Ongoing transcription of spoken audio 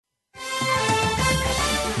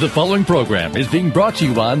The following program is being brought to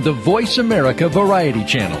you on the Voice America Variety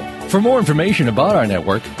Channel. For more information about our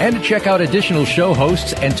network and to check out additional show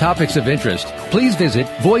hosts and topics of interest, please visit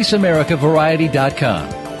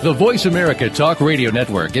voiceamericavariety.com. The Voice America Talk Radio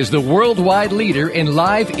Network is the worldwide leader in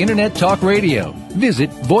live Internet talk radio. Visit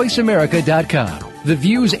voiceamerica.com. The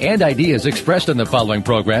views and ideas expressed on the following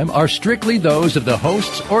program are strictly those of the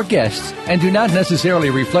hosts or guests and do not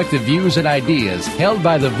necessarily reflect the views and ideas held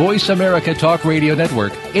by the Voice America Talk Radio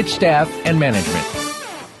Network, its staff, and management.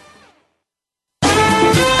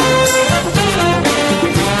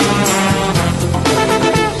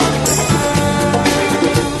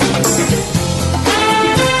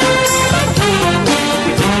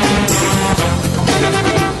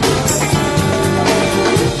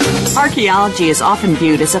 Archaeology is often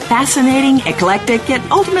viewed as a fascinating, eclectic, yet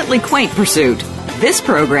ultimately quaint pursuit. This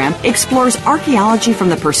program explores archaeology from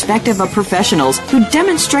the perspective of professionals who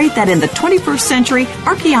demonstrate that in the 21st century,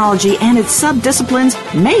 archaeology and its subdisciplines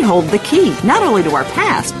may hold the key not only to our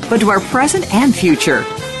past, but to our present and future.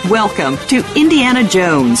 Welcome to Indiana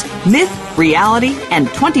Jones, Myth, Reality, and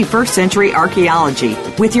 21st Century Archaeology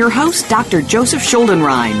with your host, Dr. Joseph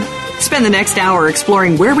Schuldenrein. Spend the next hour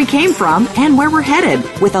exploring where we came from and where we're headed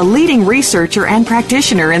with a leading researcher and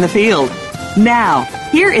practitioner in the field. Now,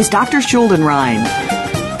 here is Dr. Schuldenrein.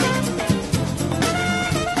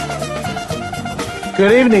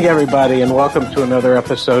 Good evening, everybody, and welcome to another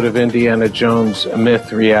episode of Indiana Jones,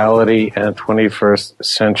 Myth, Reality, and 21st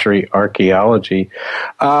Century Archaeology.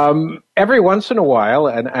 Every once in a while,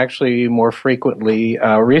 and actually more frequently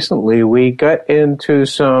recently, we got into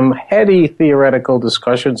some heady theoretical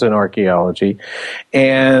discussions in archaeology,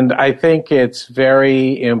 and I think it's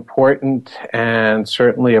very important and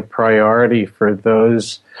certainly a priority for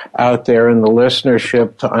those out there in the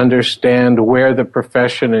listenership to understand where the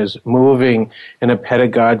profession is moving in a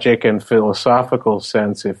pedagogic and philosophical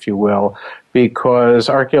sense, if you will, because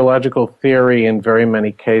archaeological theory in very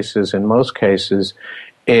many cases, in most cases,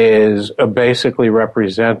 is basically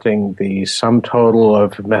representing the sum total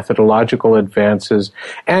of methodological advances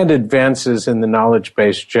and advances in the knowledge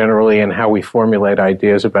base generally and how we formulate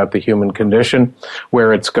ideas about the human condition,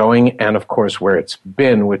 where it's going, and of course where it's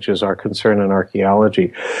been, which is our concern in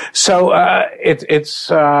archaeology. So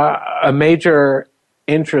it's a major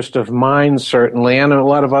interest of mine, certainly, and a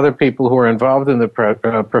lot of other people who are involved in the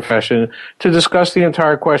profession, to discuss the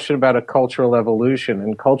entire question about a cultural evolution.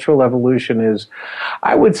 And cultural evolution is,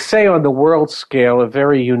 I would say, on the world scale, a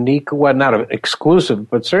very unique, well, not an exclusive,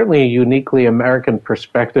 but certainly a uniquely American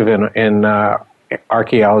perspective in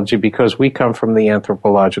archaeology, because we come from the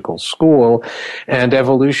anthropological school, and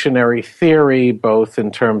evolutionary theory, both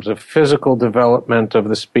in terms of physical development of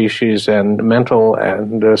the species and mental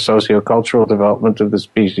and sociocultural development of the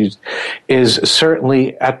species, is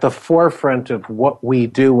certainly at the forefront of what we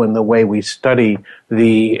do and the way we study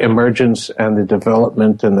the emergence and the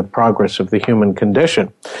development and the progress of the human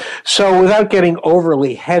condition. So without getting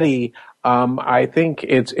overly heady, I think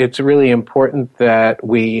it's really important that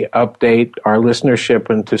we update our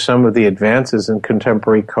listenership into some of the advances in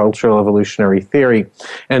contemporary cultural evolutionary theory.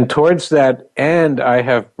 And towards that end, I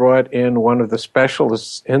have brought in one of the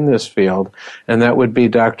specialists in this field, and that would be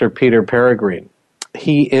Dr. Peter Peregrine.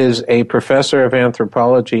 He is a professor of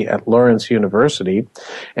anthropology at Lawrence University,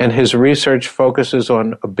 and his research focuses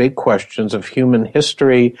on big questions of human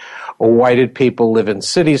history. Why did people live in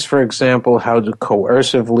cities, for example? How do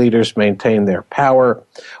coercive leaders maintain their power?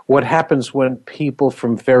 What happens when people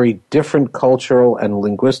from very different cultural and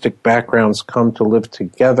linguistic backgrounds come to live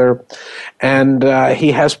together? And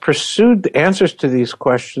he has pursued answers to these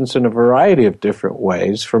questions in a variety of different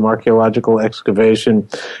ways, from archaeological excavation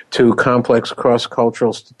to complex cross-cultural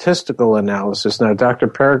statistical analysis. Now, Dr.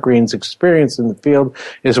 Peregrine's experience in the field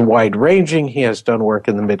is wide-ranging. He has done work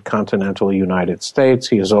in the mid-continental United States.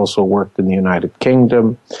 He has also worked in the United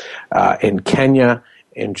Kingdom, in Kenya,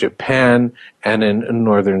 in Japan, and in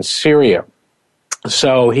northern Syria.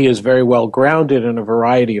 So he is very well grounded in a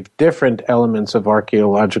variety of different elements of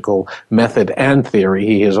archaeological method and theory.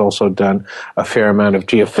 He has also done a fair amount of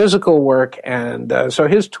geophysical work, and so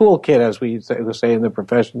his toolkit, as we say in the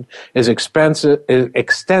profession, is extensive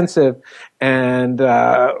and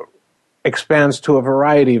expands to a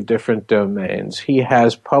variety of different domains. He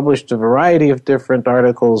has published a variety of different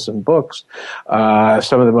articles and books,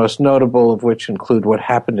 some of the most notable of which include What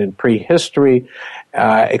Happened in Prehistory,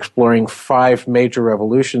 exploring 5 major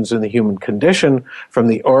revolutions in the human condition, from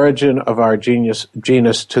the origin of our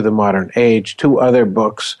genus to the modern age. 2 other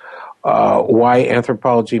books, Why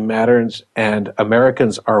Anthropology Matters and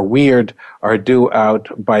Americans Are Weird, are due out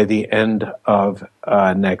by the end of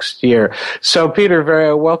next year. So,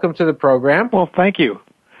 Peter, welcome to the program. Well, thank you.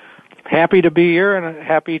 happy to be here and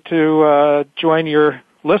happy to join your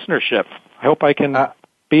listenership. I hope I can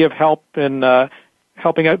be of help in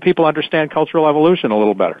helping people understand cultural evolution a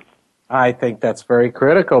little better. I think that's very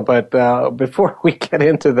critical, but before we get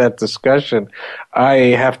into that discussion, I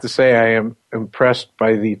have to say I am impressed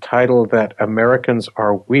by the title that Americans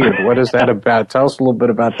Are Weird. What is that about? Tell us a little bit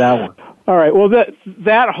about that one. All right. Well,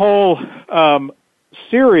 that whole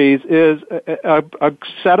series is a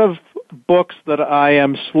set of books that I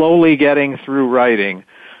am slowly getting through writing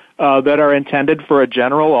that are intended for a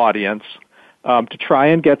general audience to try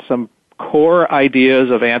and get some core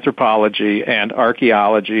ideas of anthropology and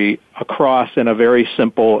archaeology across in a very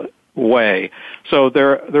simple way. So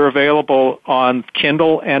they're available on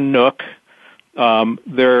Kindle and Nook.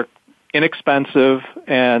 They're inexpensive,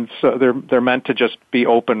 and so they're meant to just be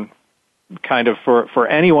open, kind of for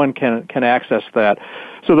anyone can access that.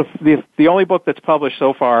 So the only book that's published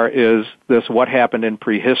so far is this What Happened in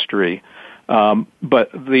Prehistory.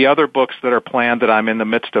 But the other books that are planned that I'm in the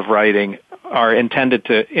midst of writing are intended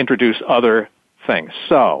to introduce other things.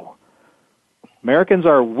 So, Americans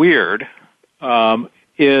Are Weird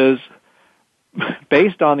is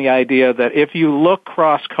based on the idea that if you look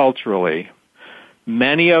cross-culturally,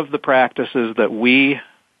 many of the practices that we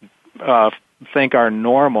think are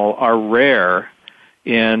normal are rare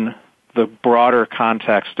in the broader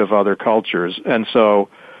context of other cultures. And so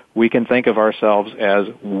we can think of ourselves as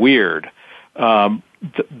weird.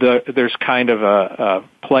 There's kind of a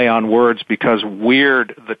play on words because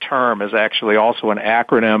weird, the term, is actually also an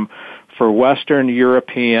acronym for Western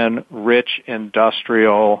European Rich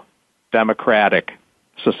Industrial Democratic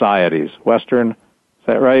Societies. Western, is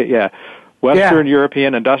that right? Yeah. Western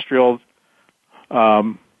European Industrial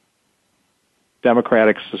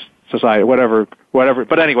Democratic Society, whatever.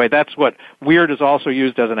 But anyway, that's what weird is also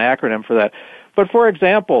used as an acronym for that. But for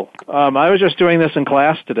example, I was just doing this in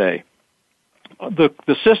class today.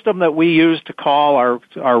 The system that we use to call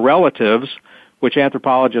our relatives, which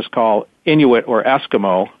anthropologists call Inuit or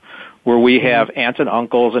Eskimo, where we have aunts and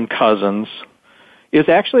uncles and cousins, is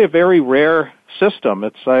actually a very rare system.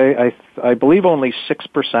 It's I believe only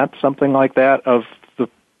 6%, something like that, of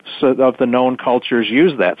the known cultures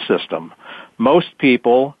use that system. Most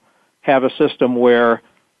people have a system where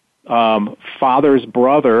father's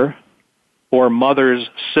brother or mother's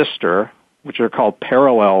sister, which are called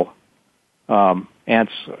parallel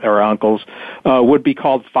aunts or uncles, would be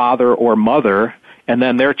called father or mother, and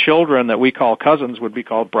then their children that we call cousins would be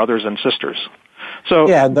called brothers and sisters. So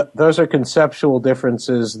those are conceptual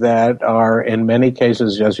differences that are, in many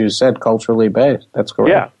cases, as you said, culturally based. That's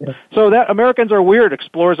correct. Yeah. So that Americans Are Weird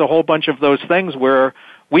explores a whole bunch of those things where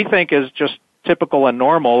we think is just typical and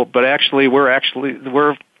normal, but actually we're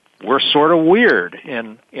sort of weird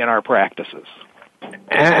in our practices.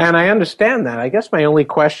 And I understand that. I guess my only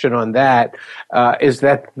question on that is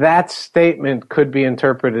that statement could be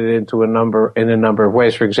interpreted in a number of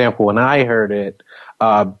ways. For example, when I heard it,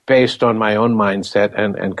 based on my own mindset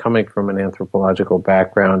and coming from an anthropological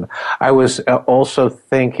background, I was also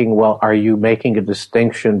thinking, well, are you making a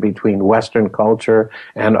distinction between Western culture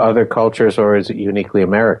and other cultures, or is it uniquely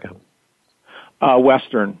American?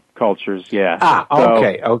 Western cultures, yeah.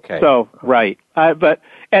 Okay. So, right. But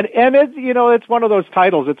it's one of those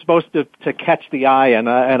titles. It's supposed to catch the eye,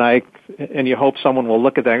 and you hope someone will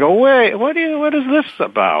look at that and go, wait, what is this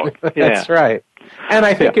about? Yeah. That's right. And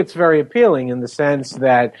I think it's very appealing in the sense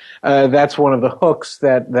that that's one of the hooks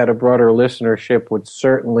that a broader listenership would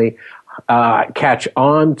certainly catch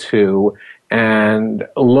on to and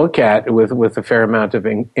look at with a fair amount of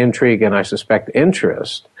intrigue and, I suspect,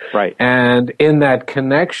 interest. Right. And in that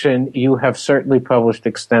connection, you have certainly published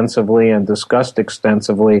extensively and discussed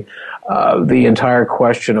extensively the entire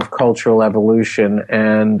question of cultural evolution,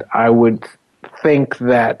 and I would think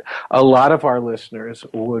that a lot of our listeners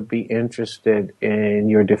would be interested in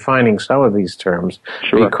your defining some of these terms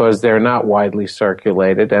because they're not widely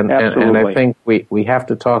circulated, and I think we have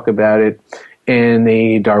to talk about it in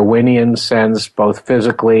the Darwinian sense, both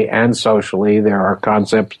physically and socially. There are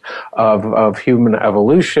concepts of human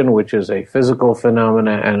evolution, which is a physical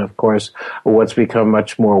phenomena, and of course, what's become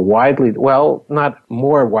much more widely, well, not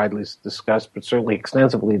more widely discussed, but certainly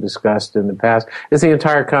extensively discussed in the past, is the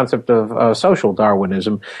entire concept of social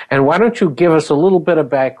Darwinism. And why don't you give us a little bit of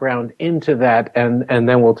background into that, and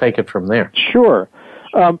then we'll take it from there. Sure.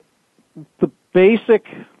 The basic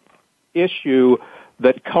issue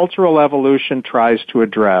that cultural evolution tries to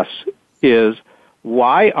address is,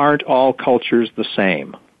 why aren't all cultures the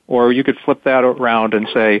same? Or you could flip that around and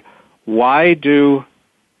say, why do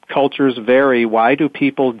cultures vary? Why do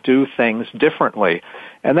people do things differently?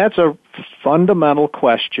 And that's a fundamental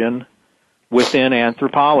question within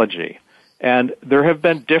anthropology. And there have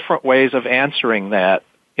been different ways of answering that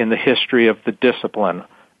in the history of the discipline.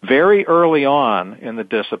 Very early on in the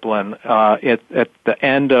discipline, at the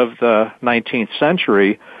end of the 19th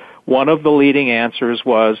century, one of the leading answers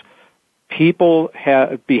was people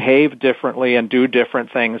behave differently and do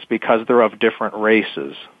different things because they're of different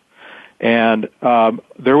races. And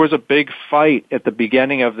there was a big fight at the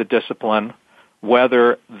beginning of the discipline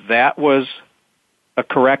whether that was a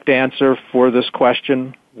correct answer for this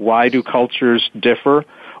question, why do cultures differ,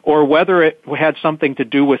 or whether it had something to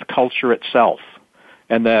do with culture itself,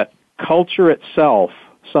 and that culture itself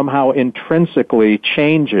somehow intrinsically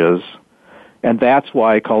changes, and that's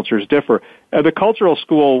why cultures differ. The cultural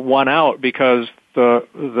school won out because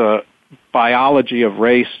the biology of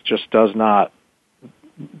race just does not,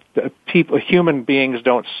 human beings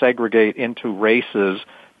don't segregate into races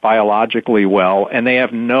biologically well, and they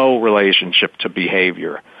have no relationship to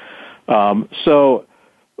behavior.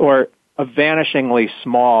 Or a vanishingly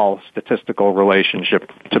small statistical relationship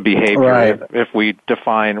to behavior, right, if we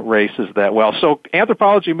define races that well. So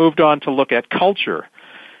anthropology moved on to look at culture,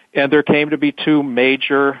 and there came to be two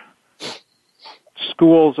major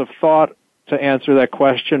schools of thought to answer that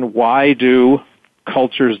question: why do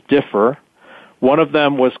cultures differ? One of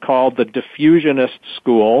them was called the diffusionist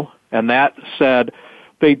school, and that said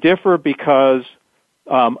they differ because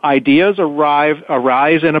ideas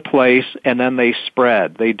arise in a place and then they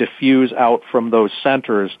spread. They diffuse out from those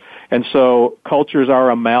centers. And so cultures are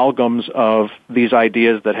amalgams of these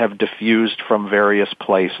ideas that have diffused from various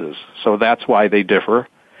places. So that's why they differ.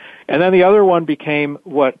 And then the other one became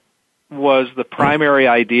what was the primary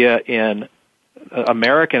idea in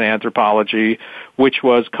American anthropology, which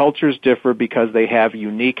was cultures differ because they have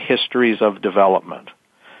unique histories of development.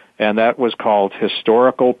 And that was called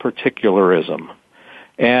historical particularism.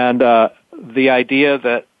 And the idea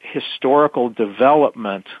that historical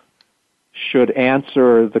development should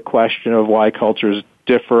answer the question of why cultures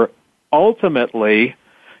differ ultimately,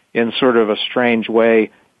 in sort of a strange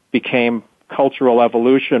way, became cultural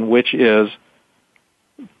evolution, which is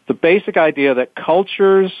the basic idea that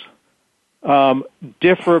cultures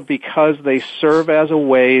differ because they serve as a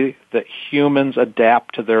way that humans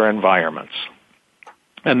adapt to their environments.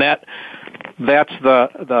 And that's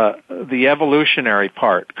the evolutionary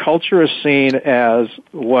part. Culture is seen as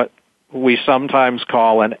what we sometimes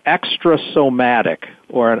call an extrasomatic,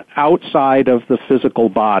 or an outside of the physical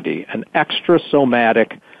body, an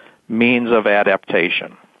extrasomatic means of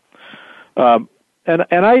adaptation. And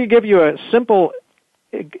I give you a simple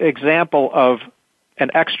example of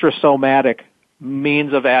an extrasomatic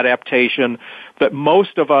means of adaptation that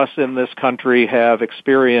most of us in this country have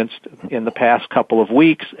experienced in the past couple of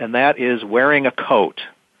weeks, and that is wearing a coat.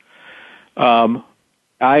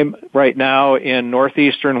 I'm right now in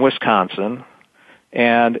northeastern Wisconsin,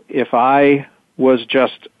 and if I was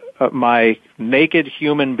just my naked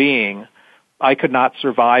human being, I could not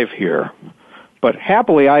survive here. But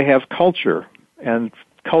happily, I have culture, and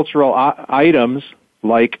cultural items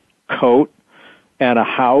like coat and a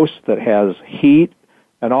house that has heat,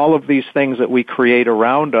 and all of these things that we create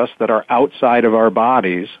around us that are outside of our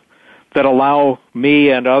bodies that allow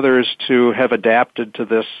me and others to have adapted to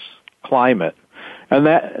this climate. And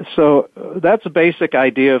that's a basic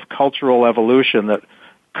idea of cultural evolution, that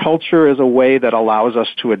culture is a way that allows us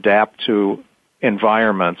to adapt to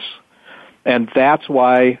environments. And that's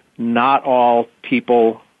why not all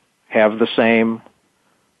people have the same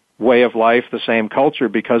way of life, the same culture,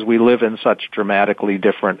 because we live in such dramatically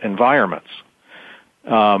different environments.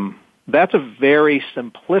 That's a very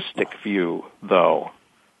simplistic view, though,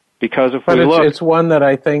 because if we look... It's one that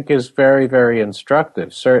I think is very, very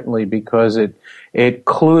instructive, certainly because it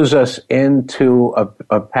clues us into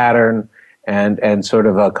a pattern and sort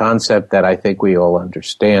of a concept that I think we all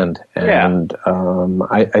understand. And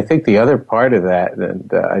I think the other part of that,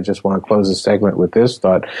 and I just want to close the segment with this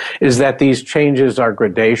thought, is that these changes are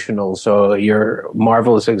gradational. So your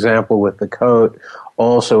marvelous example with the coat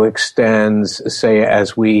also extends, say,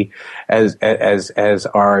 as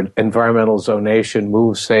our environmental zonation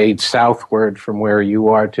moves, say, southward from where you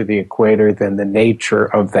are to the equator, then the nature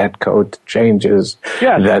of that coat changes.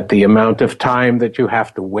 Yes. That the amount of time that you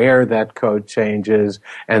have to wear that coat changes,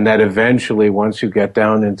 and that eventually, once you get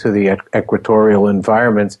down into the equatorial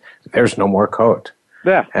environments, there's no more coat.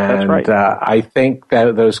 Yeah, that's right. And I think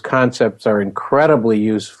that those concepts are incredibly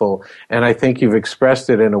useful, and I think you've expressed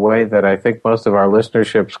it in a way that I think most of our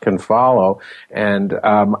listenerships can follow. And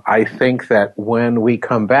I think that when we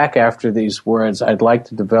come back after these words, I'd like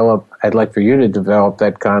for you to develop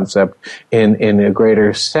that concept in a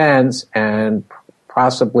greater sense, and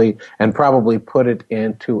possibly and probably put it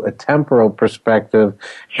into a temporal perspective.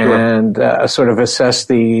 Sure. And sort of assess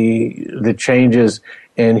the changes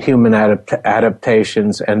in human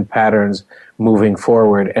adaptations and patterns moving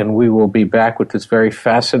forward. And we will be back with this very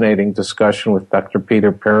fascinating discussion with Dr.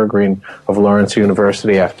 Peter Peregrine of Lawrence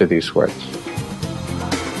University after these words.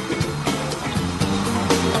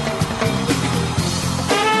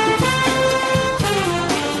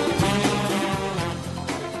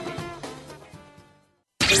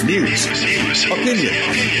 News, opinion,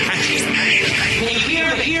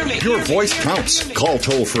 your voice counts. Call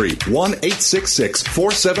toll free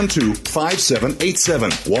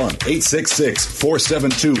 1-866-472-5787.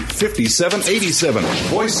 1-866-472-5787.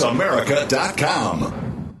 VoiceAmerica.com.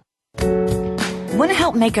 Want to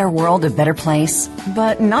help make our world a better place,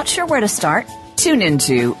 but not sure where to start? Tune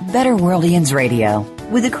into Better Worldians Radio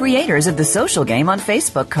with the creators of the social game on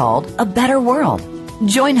Facebook called A Better World.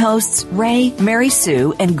 Join hosts Ray, Mary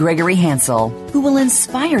Sue, and Gregory Hansel, who will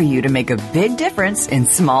inspire you to make a big difference in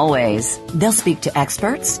small ways. They'll speak to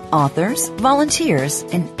experts, authors, volunteers,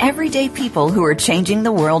 and everyday people who are changing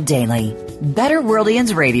the world daily. Better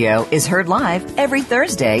Worldians Radio is heard live every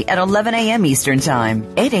Thursday at 11 a.m. Eastern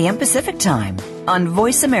Time, 8 a.m. Pacific Time on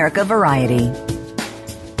Voice America Variety.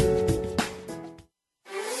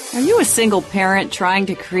 Are you a single parent trying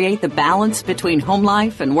to create the balance between home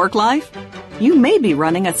life and work life? You may be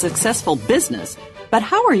running a successful business, but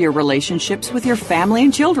how are your relationships with your family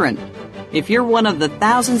and children? If you're one of the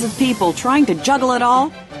thousands of people trying to juggle it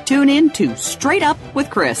all, tune in to Straight Up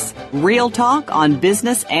with Chris, real talk on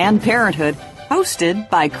business and parenthood, hosted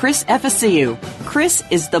by Chris FSCU. Chris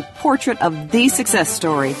is the portrait of the success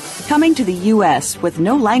story, coming to the U.S. with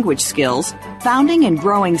no language skills, founding and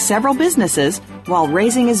growing several businesses, while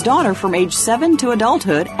raising his daughter from age 7 to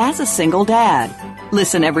adulthood as a single dad.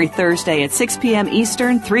 Listen every Thursday at 6 p.m.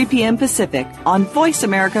 Eastern, 3 p.m. Pacific on Voice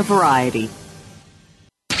America Variety.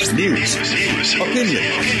 News, opinion,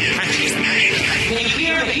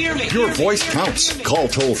 your voice counts. Call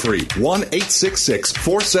toll free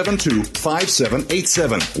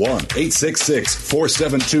 1-866-472-5787.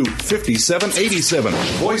 1-866-472-5787.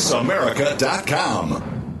 VoiceAmerica.com.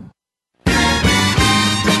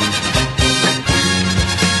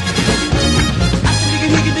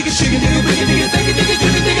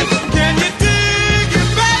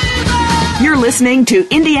 You're listening to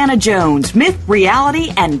Indiana Jones, Myth,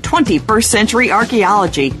 Reality, and 21st Century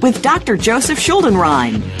Archaeology with Dr. Joseph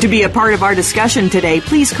Schuldenrein. To be a part of our discussion today,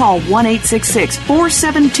 please call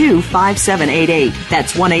 1-866-472-5788.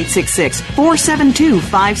 That's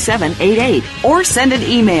 1-866-472-5788. Or send an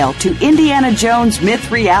email to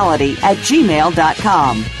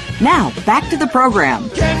indianajonesmythreality@gmail.com. Now, back to the program.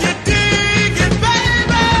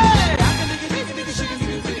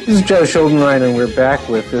 This is Joe Schuldenrein, and we're back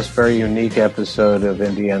with this very unique episode of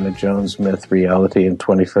Indiana Jones, Myth, Reality, and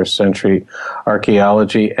 21st Century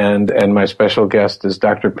Archaeology. And my special guest is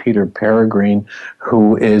Dr. Peter Peregrine,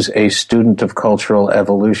 who is a student of cultural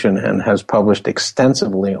evolution and has published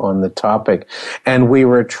extensively on the topic. And we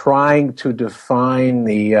were trying to define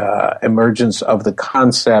the emergence of the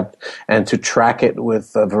concept and to track it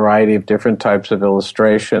with a variety of different types of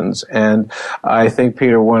illustrations. And I think,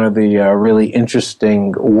 Peter, one of the really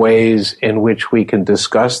interesting ways in which we can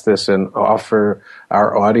discuss this and offer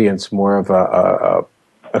our audience more of a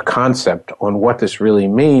concept on what this really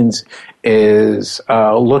means is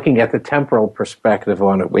looking at the temporal perspective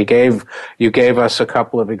on it. You gave us a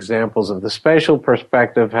couple of examples of the spatial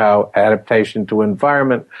perspective, how adaptation to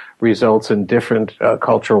environment results in different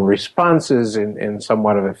cultural responses in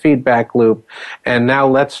somewhat of a feedback loop. And now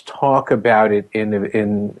let's talk about it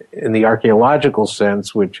in the archaeological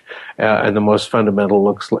sense, which in the most fundamental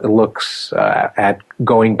looks at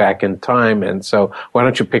going back in time. And so why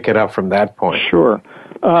don't you pick it up from that point? Sure.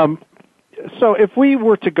 So if we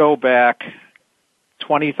were to go back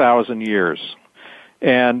 20,000 years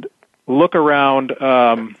and look around,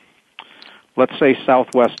 let's say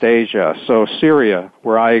Southwest Asia, so Syria,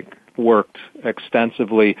 where I worked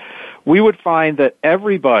extensively, we would find that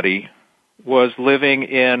everybody was living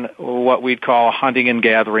in what we'd call a hunting and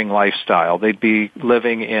gathering lifestyle. They'd be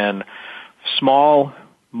living in small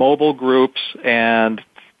mobile groups and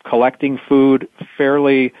collecting food,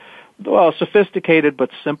 fairly sophisticated but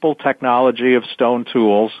simple technology of stone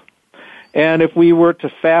tools. And if we were to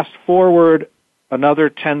fast forward another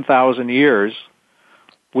 10,000 years,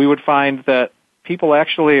 we would find that people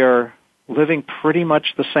actually are living pretty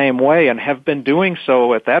much the same way and have been doing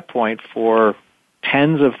so at that point for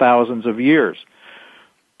tens of thousands of years.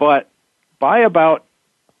 But by about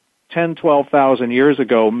 10, 12,000 years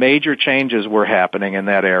ago, major changes were happening in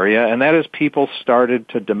that area, and that is people started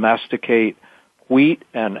to domesticate wheat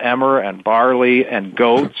and emmer and barley and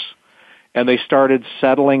goats, and they started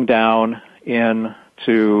settling down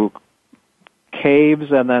into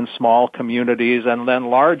caves and then small communities and then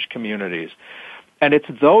large communities. And it's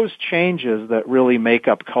those changes that really make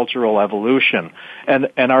up cultural evolution and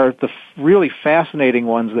are the really fascinating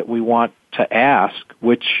ones that we want to ask,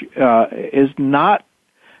 which is not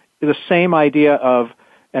the same idea of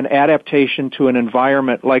an adaptation to an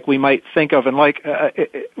environment like we might think of, and like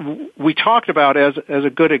we talked about as a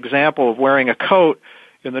good example of wearing a coat.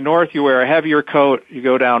 In the north, you wear a heavier coat. You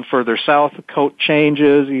go down further south, the coat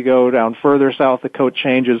changes. You go down further south, the coat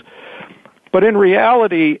changes. But in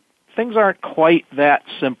reality, things aren't quite that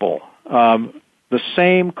simple. The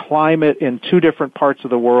same climate in two different parts of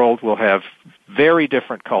the world will have very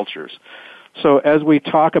different cultures. So as we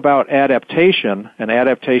talk about adaptation and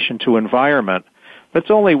adaptation to environment,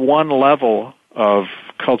 that's only one level of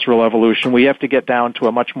cultural evolution. We have to get down to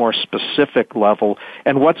a much more specific level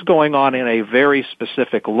and what's going on in a very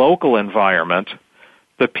specific local environment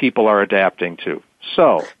that people are adapting to.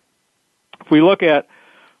 So if we look at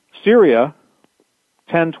Syria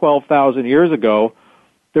 10, 12,000 years ago,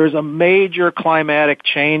 there's a major climatic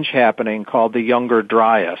change happening called the Younger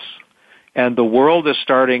Dryas. And the world is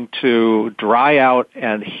starting to dry out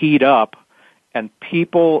and heat up, and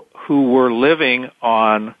people who were living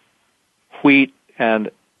on wheat and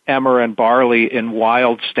emmer and barley in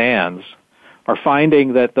wild stands are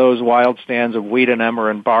finding that those wild stands of wheat and emmer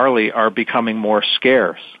and barley are becoming more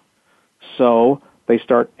scarce. So they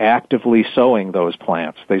start actively sowing those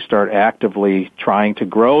plants. They start actively trying to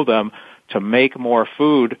grow them to make more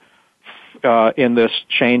food in this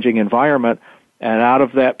changing environment. And out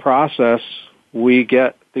of that process, we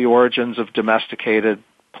get the origins of domesticated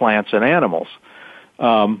plants and animals.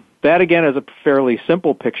 That, again, is a fairly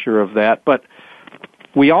simple picture of that. But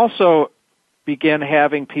we also begin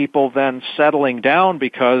having people then settling down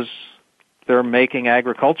because they're making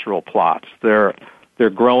agricultural plots. They're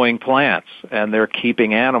growing plants, and they're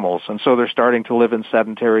keeping animals. And so they're starting to live in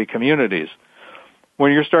sedentary communities.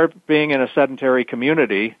 When you start being in a sedentary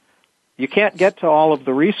community, you can't get to all of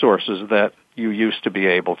the resources that you used to be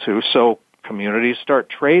able to. So communities start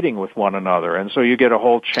trading with one another. And so you get a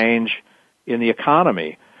whole change in the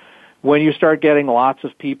economy. When you start getting lots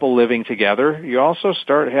of people living together, you also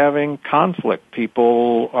start having conflict.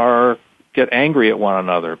 People get angry at one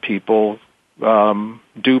another. People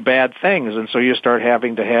do bad things, and so you start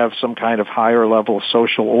having to have some kind of higher level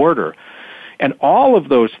social order. And all of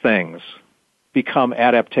those things become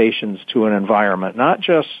adaptations to an environment, not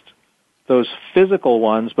just those physical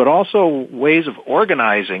ones, but also ways of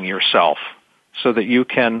organizing yourself so that you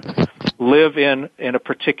can live in a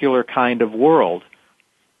particular kind of world.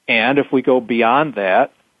 And if we go beyond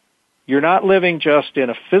that, you're not living just in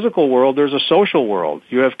a physical world, there's a social world.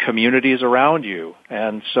 You have communities around you,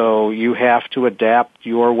 and so you have to adapt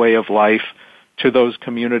your way of life to those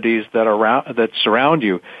communities that surround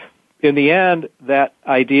you. In the end, that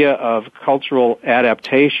idea of cultural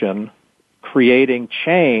adaptation, creating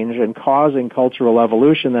change and causing cultural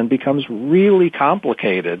evolution, then becomes really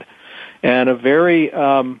complicated and a very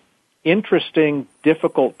interesting,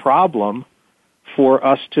 difficult problem for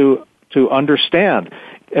us to understand.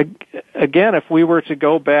 Again, if we were to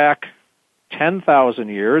go back 10,000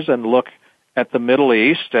 years and look at the Middle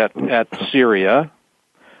East, at Syria,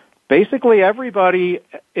 basically everybody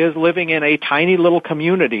is living in a tiny little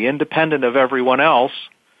community, independent of everyone else.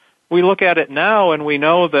 We look at it now and we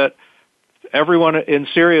know that everyone in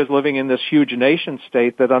Syria is living in this huge nation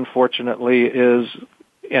state that unfortunately is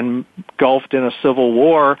engulfed in a civil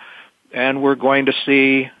war, and we're going to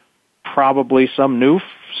see probably some new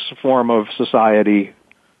form of society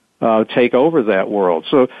take over that world.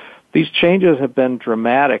 So these changes have been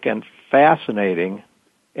dramatic and fascinating,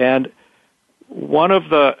 and one of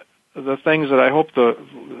the things that I hope the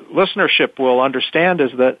listenership will understand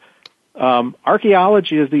is that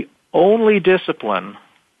archaeology is the only discipline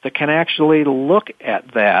that can actually look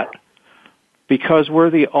at that, because we're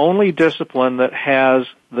the only discipline that has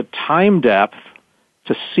the time depth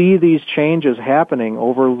to see these changes happening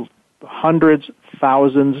over hundreds,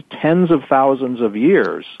 thousands, tens of thousands of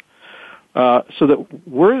years. So that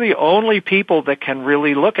we're the only people that can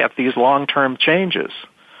really look at these long-term changes.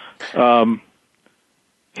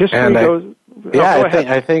 History goes...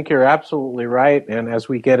 I think you're absolutely right. And as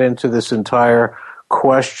we get into this entire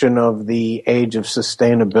question of the age of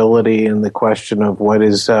sustainability and the question of what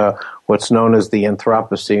is what's known as the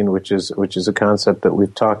Anthropocene, which is a concept that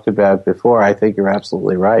we've talked about before, I think you're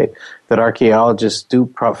absolutely right that archaeologists do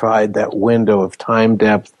provide that window of time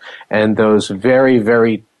depth and those very,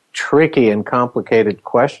 very tricky and complicated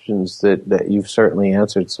questions that you've certainly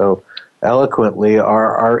answered so eloquently,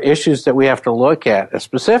 are issues that we have to look at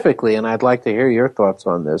specifically, and I'd like to hear your thoughts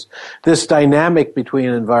on this. This dynamic between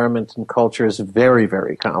environment and culture is very,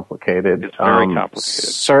 very complicated. It's very complicated.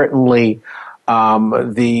 Certainly,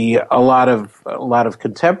 a lot of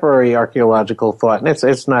contemporary archaeological thought, and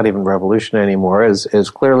it's not even revolution anymore, is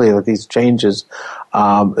clearly that these changes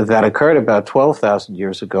that occurred about 12,000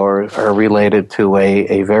 years ago are related to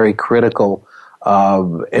a very critical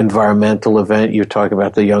environmental event. You talk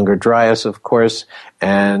about the Younger Dryas, of course,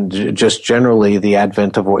 and just generally the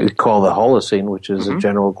advent of what we call the Holocene, which is a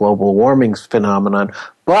general global warming phenomenon.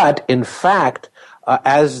 But in fact,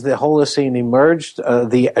 as the Holocene emerged,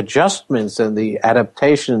 the adjustments and the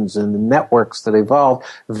adaptations and the networks that evolved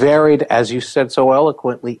varied, as you said so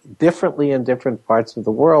eloquently, differently in different parts of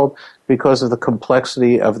the world because of the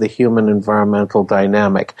complexity of the human environmental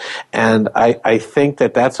dynamic. And I think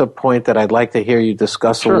that that's a point that I'd like to hear you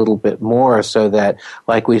discuss a little bit more, so that,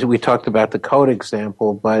 like we talked about the code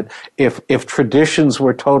example, but if traditions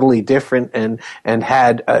were totally different and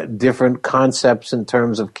had different concepts in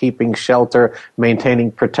terms of keeping shelter,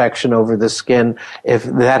 maintaining protection over the skin, if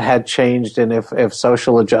that had changed and if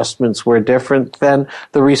social adjustments were different, then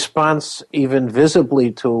the response, even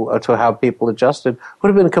visibly to how people adjusted, would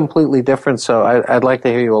have been completely different. So I'd like to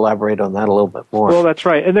hear you elaborate on that a little bit more. Well, that's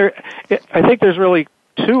right. And I think there's really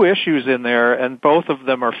two issues in there, and both of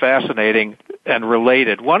them are fascinating and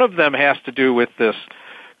related. One of them has to do with this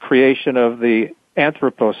creation of the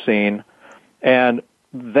Anthropocene, and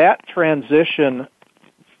that transition,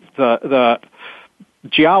 the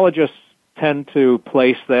geologists tend to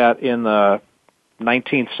place that in the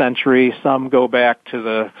 19th century. Some go back to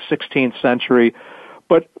the 16th century.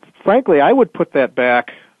 But frankly, I would put that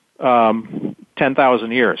back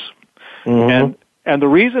 10,000 years. And the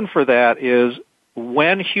reason for that is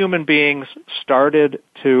when human beings started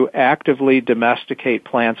to actively domesticate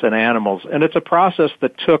plants and animals, and it's a process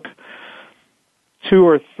that took 2,000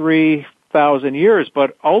 or 3,000 years,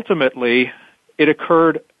 but ultimately it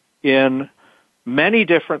occurred in many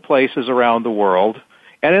different places around the world,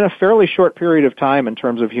 and in a fairly short period of time in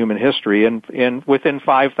terms of human history. And within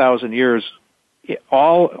 5,000 years,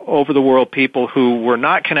 all over the world, people who were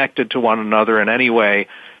not connected to one another in any way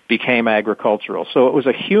became agricultural. So it was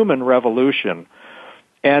a human revolution,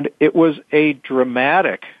 and it was a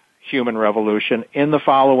dramatic human revolution in the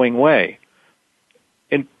following way.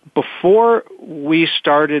 Before we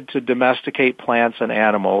started to domesticate plants and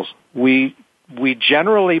animals, we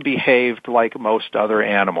generally behaved like most other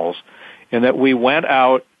animals in that we went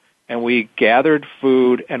out and we gathered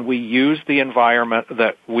food and we used the environment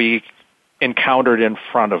that we encountered in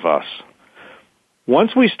front of us.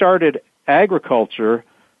 Once we started agriculture,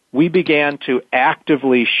 we began to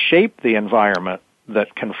actively shape the environment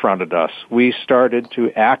that confronted us. We started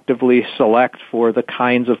to actively select for the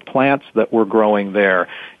kinds of plants that were growing there,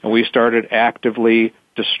 and we started actively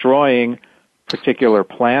destroying particular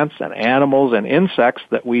plants and animals and insects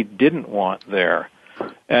that we didn't want there.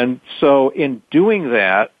 And so in doing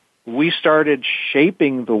that, we started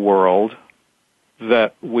shaping the world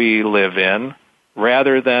that we live in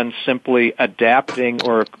rather than simply adapting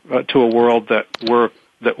or to a world that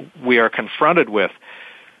we are confronted with.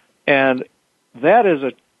 And that is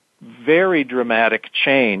a very dramatic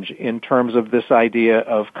change in terms of this idea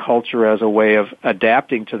of culture as a way of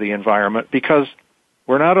adapting to the environment, because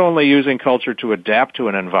we're not only using culture to adapt to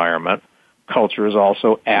an environment, culture is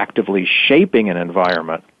also actively shaping an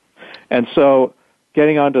environment. And so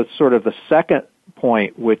getting on to sort of the second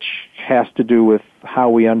point, which has to do with how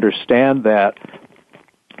we understand that,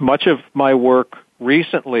 much of my work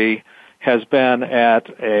recently has been at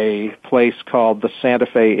a place called the Santa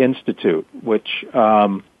Fe Institute, which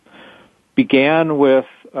began with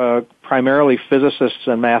primarily physicists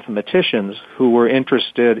and mathematicians who were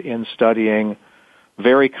interested in studying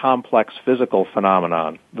very complex physical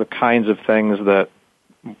phenomenon, the kinds of things that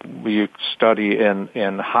we study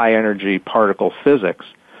in high-energy particle physics.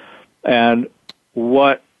 And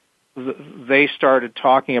what they started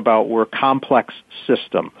talking about were complex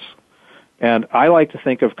systems. And I like to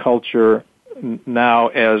think of culture now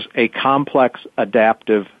as a complex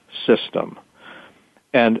adaptive system.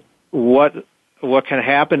 And what can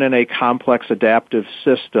happen in a complex adaptive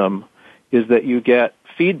system is that you get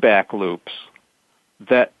feedback loops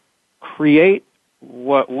that create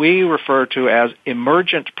what we refer to as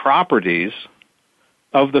emergent properties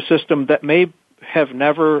of the system that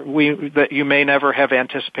that you may never have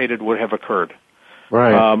anticipated would have occurred.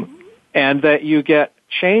 Right. And that you get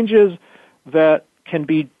changes that can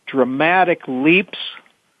be dramatic leaps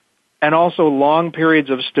and also long periods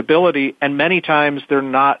of stability, and many times they're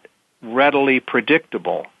not readily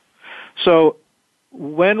predictable. So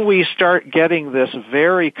when we start getting this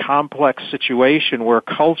very complex situation where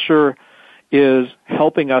culture is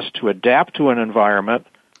helping us to adapt to an environment,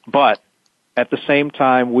 but at the same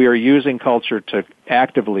time we are using culture to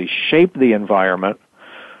actively shape the environment,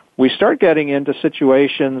 we start getting into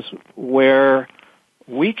situations where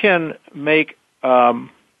we can make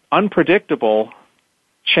unpredictable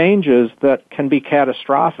changes that can be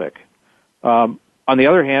catastrophic. On the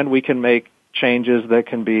other hand, we can make changes that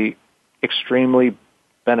can be extremely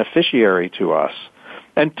beneficiary to us.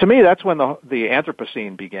 And to me, that's when the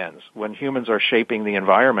Anthropocene begins, when humans are shaping the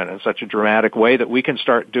environment in such a dramatic way that we can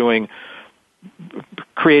start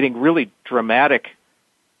creating really dramatic,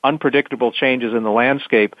 unpredictable changes in the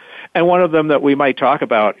landscape. And one of them that we might talk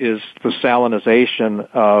about is the salinization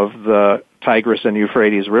of the Tigris and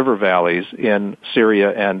Euphrates river valleys in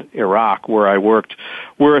Syria and Iraq, where I worked,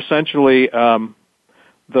 where essentially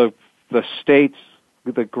the states,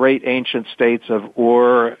 the great ancient states of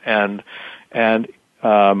Ur and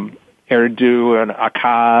Eridu and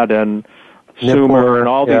Akkad and Sumer and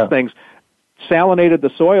all these things salinated the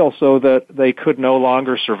soil so that they could no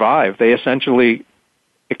longer survive. They essentially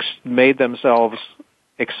made themselves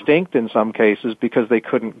extinct in some cases because they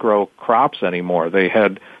couldn't grow crops anymore. They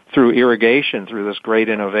had, through irrigation, through this great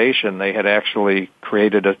innovation, they had actually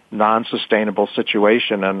created a non-sustainable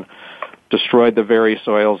situation and destroyed the very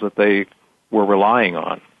soils that they were relying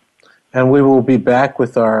on. And we will be back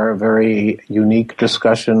with our very unique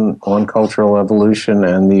discussion on cultural evolution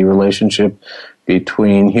and the relationship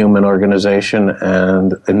between human organization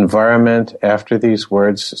and environment after these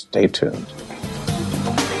words. Stay tuned.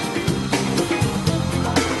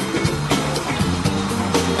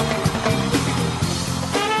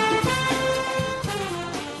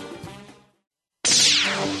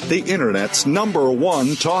 The Internet's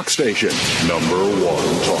 #1 talk station.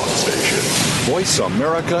 #1 talk station.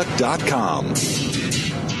 VoiceAmerica.com.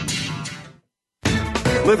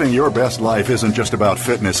 Living your best life isn't just about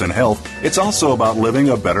fitness and health. It's also about living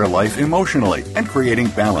a better life emotionally and creating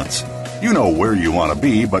balance. You know where you want to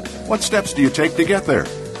be, but what steps do you take to get there?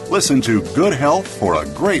 Listen to Good Health for a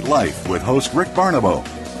Great Life with host Rick Barnabo.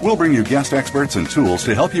 We'll bring you guest experts and tools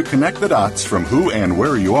to help you connect the dots from who and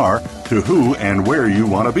where you are to who and where you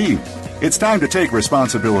want to be. It's time to take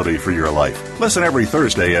responsibility for your life. Listen every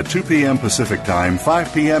Thursday at 2 p.m. Pacific Time,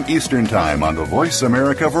 5 p.m. Eastern Time on the Voice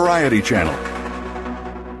America Variety Channel.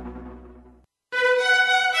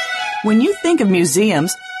 When you think of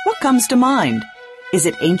museums, what comes to mind? Is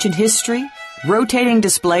it ancient history? Rotating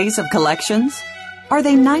displays of collections? Are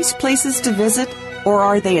they nice places to visit? Or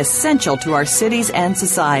are they essential to our cities and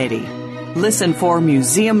society? Listen for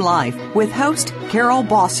Museum Life with host Carol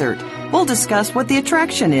Bossert. We'll discuss what the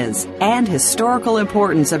attraction is and historical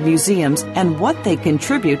importance of museums and what they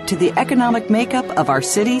contribute to the economic makeup of our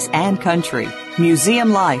cities and country.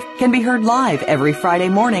 Museum Life can be heard live every Friday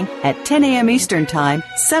morning at 10 a.m. Eastern Time,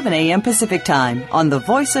 7 a.m. Pacific Time on the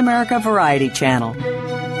Voice America Variety Channel.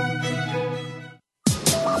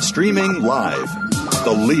 Streaming live.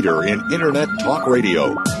 The leader in Internet talk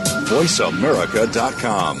radio.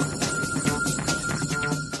 VoiceAmerica.com.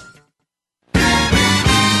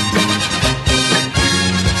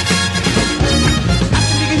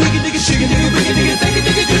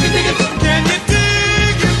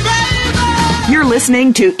 You're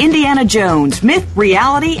listening to Indiana Jones, Myth,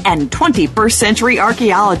 Reality, and 21st Century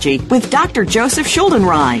Archaeology with Dr. Joseph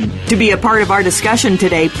Schuldenrein. To be a part of our discussion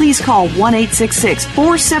today, please call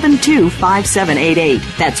 1-866-472-5788.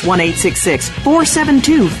 That's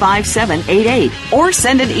 1-866-472-5788. Or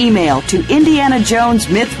send an email to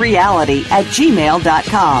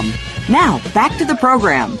indianajonesmythreality@gmail.com. Now, back to the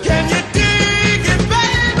program.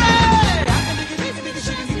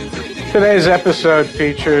 Today's episode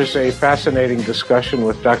features a fascinating discussion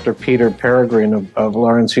with Dr. Neal Peregrine of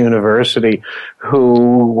Lawrence University,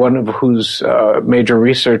 one of whose major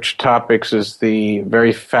research topics is the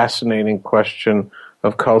very fascinating question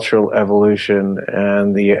of cultural evolution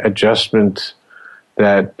and the adjustment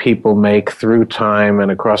that people make through time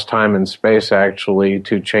and across time and space, actually,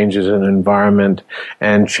 to changes in environment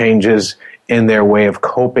and changes in their way of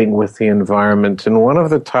coping with the environment. And one of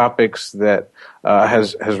the topics that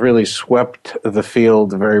has really swept the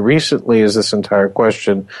field very recently is this entire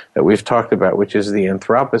question that we've talked about, which is the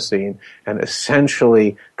Anthropocene, and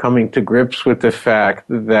essentially coming to grips with the fact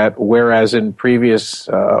that whereas in previous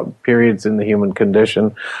periods in the human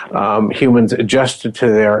condition, humans adjusted to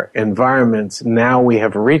their environments, now we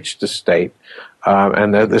have reached a state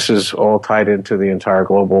and that this is all tied into the entire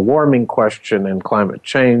global warming question and climate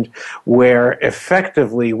change, where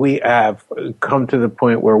effectively we have come to the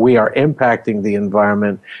point where we are impacting the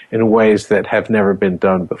environment in ways that have never been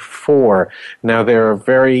done before. Now, there are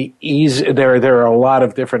there are a lot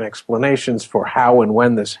of different explanations for how and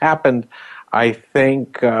when this happened. I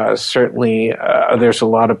think certainly there's a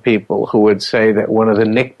lot of people who would say that one of the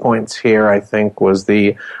nick points here, I think, was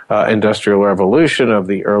the Industrial Revolution of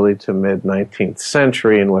the early to mid 19th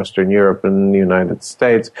century in Western Europe and the United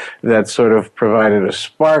States that sort of provided a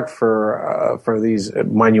spark for these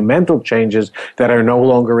monumental changes that are no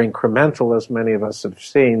longer incremental, as many of us have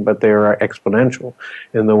seen, but they are exponential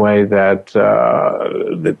in the way that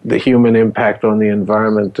the human impact on the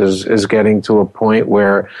environment is getting to a point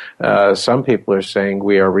where some people are saying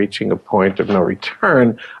we are reaching a point of no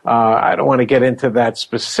return. I don't want to get into that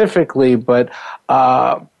specifically, but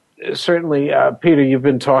certainly, Peter, you've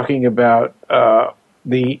been talking about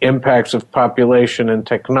the impacts of population and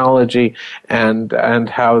technology and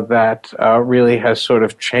how that really has sort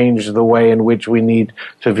of changed the way in which we need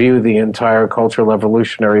to view the entire cultural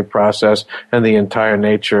evolutionary process and the entire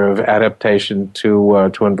nature of adaptation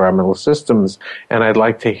to environmental systems. And I'd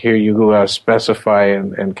like to hear you specify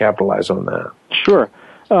and capitalize on that. Sure.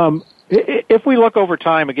 If we look over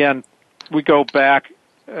time, again, we go back,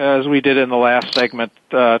 as we did in the last segment,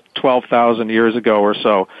 12,000 years ago or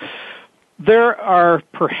so. There are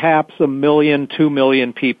perhaps 1 million, 2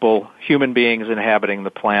 million people, human beings inhabiting the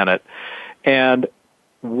planet. And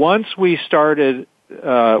once we started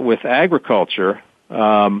with agriculture,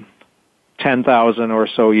 10,000 or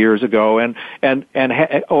so years ago, and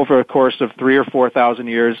over a course of 3,000 or 4,000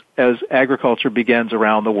 years, as agriculture begins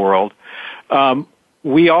around the world,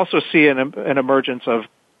 we also see an emergence of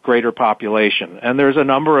greater population. And there's a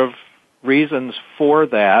number of reasons for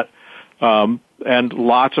that. And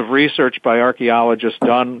lots of research by archaeologists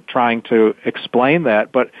done trying to explain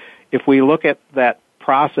that. But if we look at that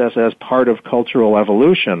process as part of cultural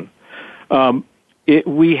evolution,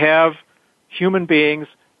 we have human beings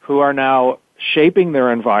who are now shaping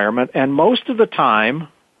their environment, and most of the time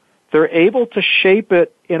they're able to shape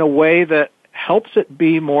it in a way that helps it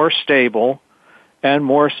be more stable and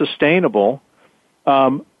more sustainable.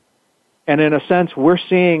 And in a sense, we're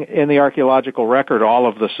seeing in the archaeological record all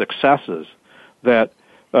of the successes that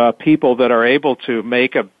people that are able to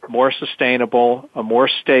make a more sustainable, a more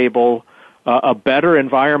stable, a better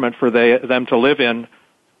environment for them to live in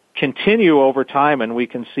continue over time, and we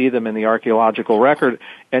can see them in the archaeological record.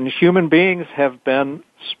 And human beings have been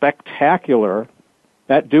spectacular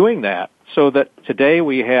at doing that, so that today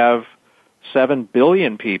we have 7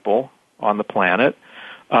 billion people on the planet.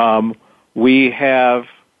 We have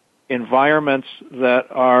environments that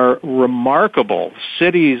are remarkable,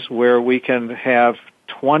 cities where we can have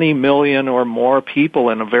 20 million or more people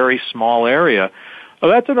in a very small area.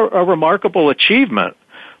 Well, that's a remarkable achievement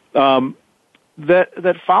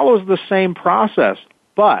that follows the same process.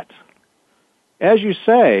 But, as you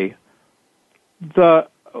say,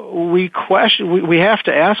 we have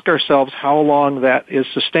to ask ourselves how long that is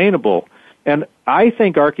sustainable. And I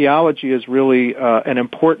think archaeology is really an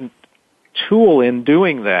important tool in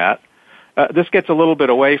doing that. This gets a little bit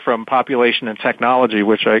away from population and technology,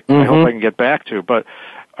 which I hope I can get back to. But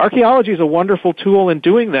archaeology is a wonderful tool in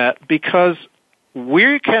doing that because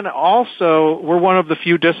we're one of the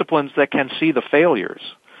few disciplines that can see the failures.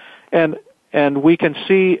 And we can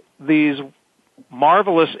see these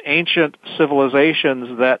marvelous ancient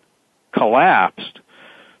civilizations that collapsed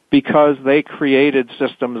because they created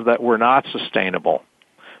systems that were not sustainable.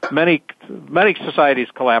 Many societies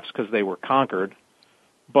collapsed because they were conquered,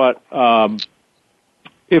 but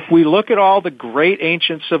if we look at all the great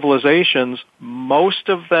ancient civilizations, most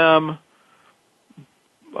of them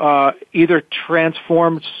either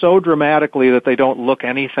transformed so dramatically that they don't look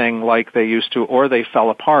anything like they used to, or they fell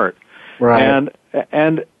apart. Right.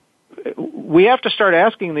 And we have to start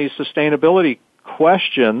asking these sustainability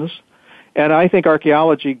questions. And I think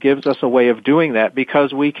archaeology gives us a way of doing that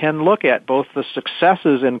because we can look at both the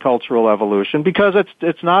successes in cultural evolution, because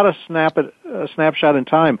it's not a snapshot in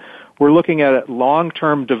time. We're looking at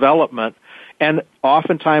long-term development and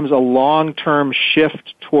oftentimes a long-term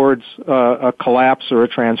shift towards a collapse or a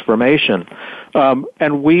transformation.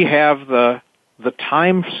 And we have the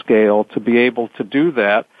time scale to be able to do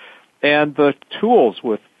that and the tools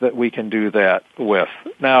that we can do that with.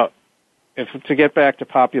 Now, to get back to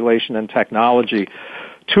population and technology,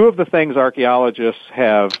 two of the things archaeologists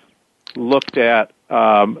have looked at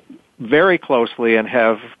very closely and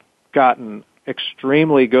have gotten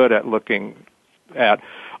extremely good at looking at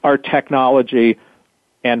are technology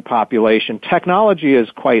and population. Technology is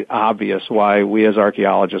quite obvious why we as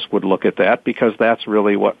archaeologists would look at that, because that's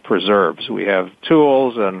really what preserves. We have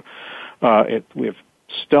tools and we have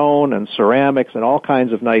stone and ceramics and all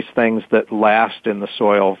kinds of nice things that last in the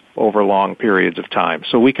soil over long periods of time.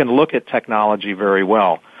 So we can look at technology very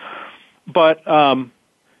well. But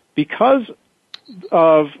because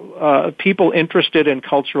of people interested in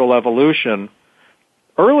cultural evolution,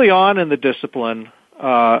 early on in the discipline,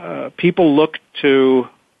 people looked to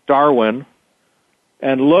Darwin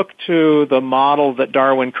and looked to the model that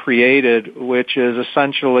Darwin created, which is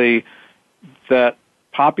essentially that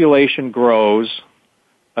population grows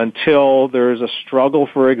until there's a struggle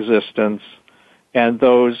for existence, and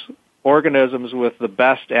those organisms with the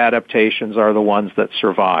best adaptations are the ones that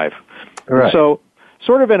survive. Right. So,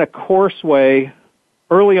 sort of in a coarse way,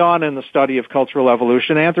 early on in the study of cultural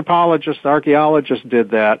evolution, anthropologists, archaeologists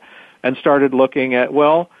did that and started looking at,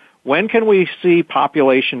 well, when can we see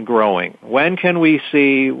population growing? When can we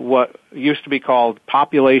see what used to be called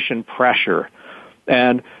population pressure?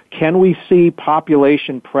 And can we see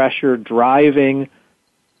population pressure driving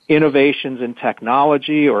innovations in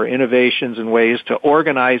technology or innovations in ways to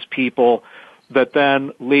organize people that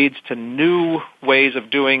then leads to new ways of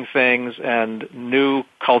doing things and new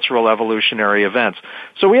cultural evolutionary events?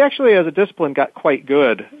 So we actually, as a discipline, got quite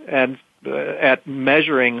good at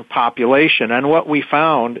measuring population, and what we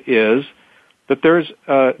found is that there's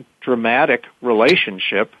a dramatic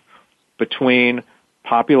relationship between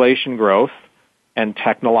population growth and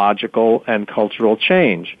technological and cultural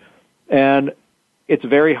change. And it's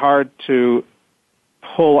very hard to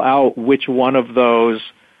pull out which one of those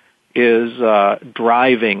is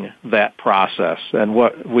driving that process. And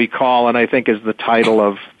what we call, and I think is the title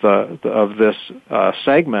of this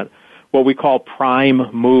segment, what we call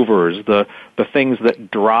prime movers, the things that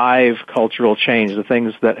drive cultural change, the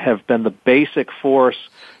things that have been the basic force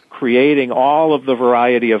creating all of the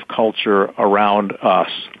variety of culture around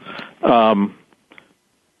us.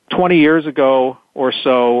 20 years ago or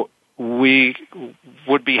so, we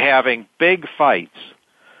would be having big fights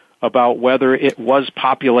about whether it was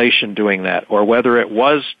population doing that, or whether it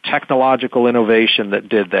was technological innovation that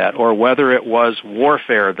did that, or whether it was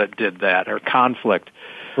warfare that did that, or conflict.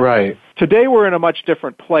 Right. Today we're in a much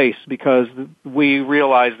different place because we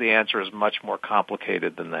realize the answer is much more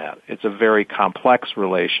complicated than that. It's a very complex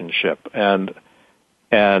relationship, and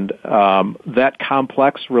that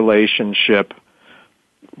complex relationship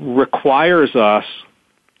requires us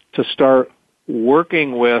to start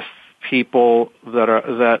working with people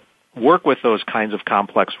that work with those kinds of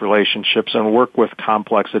complex relationships and work with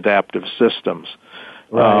complex adaptive systems.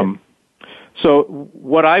 Right. So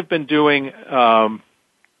what I've been doing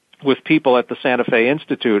with people at the Santa Fe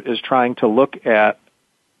Institute is trying to look at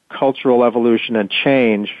cultural evolution and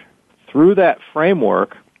change through that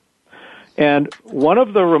framework. And one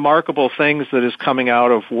of the remarkable things that is coming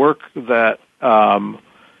out of work that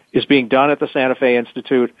is being done at the Santa Fe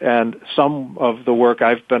Institute, and some of the work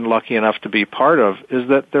I've been lucky enough to be part of, is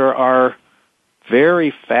that there are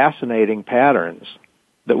very fascinating patterns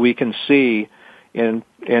that we can see in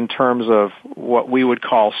terms of what we would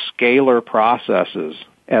call scalar processes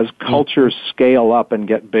as cultures scale up and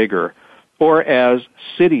get bigger, or as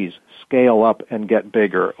cities scale up and get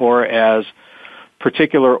bigger, or as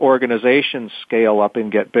particular organizations scale up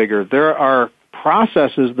and get bigger. There are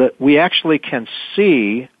processes that we actually can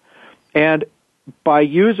see, and by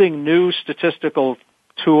using new statistical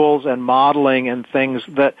tools and modeling and things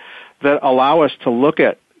that allow us to look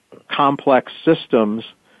at complex systems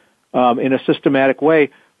in a systematic way,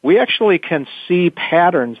 we actually can see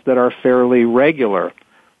patterns that are fairly regular.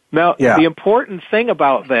 Now, the important thing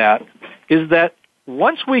about that is that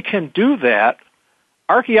once we can do that,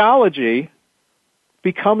 archaeology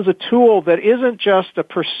becomes a tool that isn't just a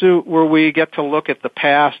pursuit where we get to look at the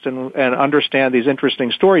past and understand these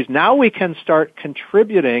interesting stories. Now we can start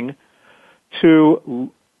contributing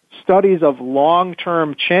to studies of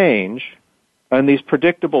long-term change and these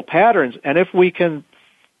predictable patterns. And if we can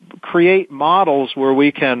create models where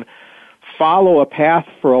we can follow a path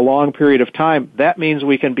for a long period of time, that means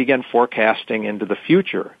we can begin forecasting into the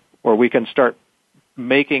future, or we can start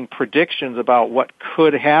making predictions about what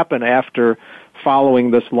could happen after following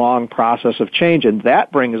this long process of change. And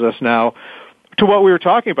that brings us now to what we were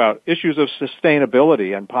talking about, issues of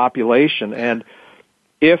sustainability and population. And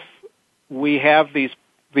if we have these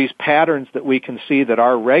patterns that we can see that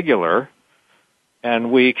are regular,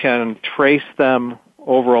 and we can trace them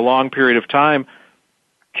over a long period of time,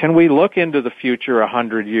 can we look into the future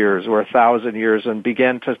 100 years or 1,000 years and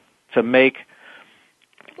begin to make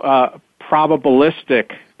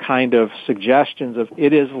probabilistic kind of suggestions of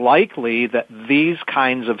it is likely that these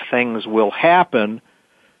kinds of things will happen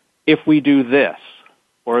if we do this,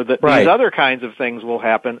 or that these other kinds of things will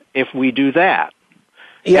happen if we do that.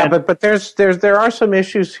 Yeah, but there are some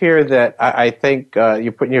issues here that I think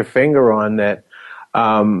you're putting your finger on that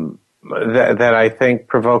I think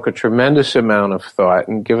provoke a tremendous amount of thought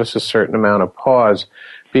and give us a certain amount of pause,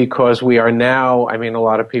 because we are now, I mean, a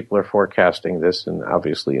lot of people are forecasting this, and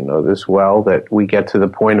obviously you know this well, that we get to the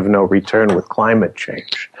point of no return with climate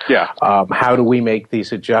change. Yeah. How do we make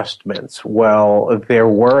these adjustments? Well, there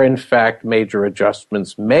were in fact major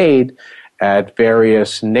adjustments made at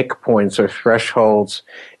various nick points or thresholds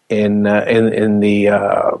in the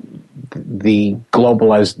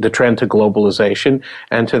trend to globalization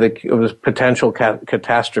and to the potential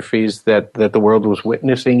catastrophes that the world was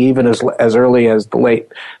witnessing, even as early as the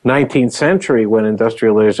late 19th century, when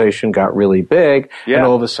industrialization got really big, and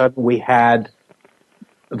all of a sudden we had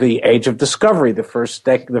the age of discovery. The first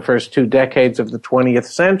 2 decades of the 20th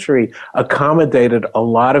century accommodated a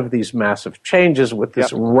lot of these massive changes with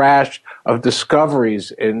this rash of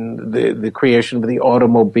discoveries in the creation of the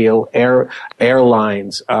automobile,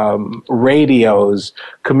 airlines, radios,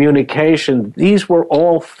 communication. These were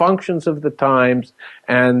all functions of the times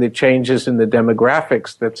and the changes in the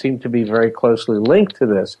demographics that seem to be very closely linked to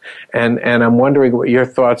this. And I'm wondering what your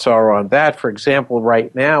thoughts are on that. For example,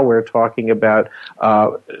 right now we're talking about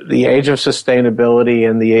the age of sustainability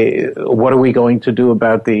and what are we going to do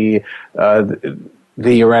about the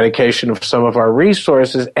eradication of some of our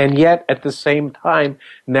resources, and yet at the same time,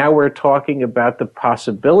 now we're talking about the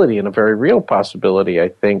possibility, and a very real possibility, I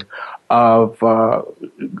think, of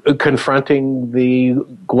confronting the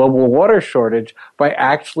global water shortage by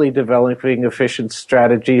actually developing efficient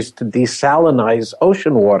strategies to desalinize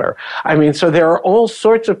ocean water. I mean, so there are all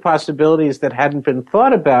sorts of possibilities that hadn't been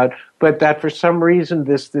thought about, but that for some reason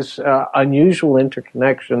this unusual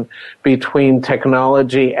interconnection between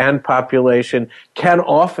technology and population can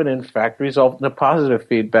often, in fact, result in a positive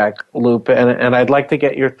feedback loop. And I'd like to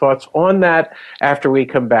get your thoughts on that after we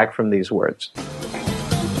come back from these words.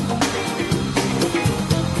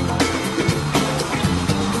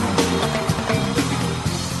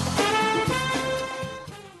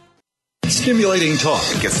 Stimulating talk.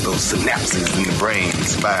 It gets those synapses in the brain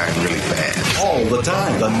firing really fast. All the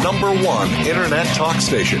time. The #1 Internet talk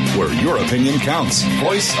station where your opinion counts.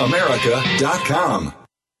 VoiceAmerica.com.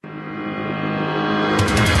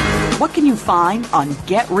 What can you find on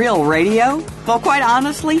Get Real Radio? Well, quite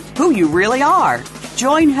honestly, who you really are.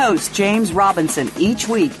 Join host James Robinson each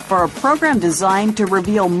week for a program designed to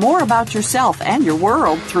reveal more about yourself and your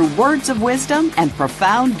world through words of wisdom and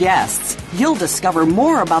profound guests. You'll discover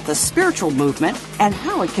more about the spiritual movement and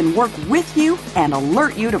how it can work with you and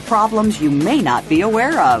alert you to problems you may not be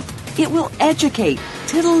aware of. It will educate,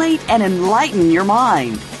 titillate, and enlighten your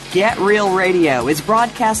mind. Get Real Radio is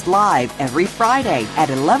broadcast live every Friday at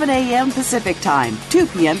 11 a.m. Pacific Time, 2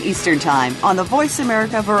 p.m. Eastern Time on the Voice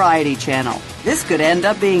America Variety Channel. This could end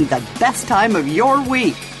up being the best time of your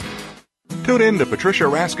week. Tune in to Patricia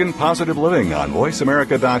Raskin Positive Living on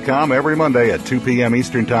VoiceAmerica.com every Monday at 2 p.m.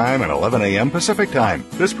 Eastern Time and 11 a.m. Pacific Time.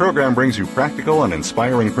 This program brings you practical and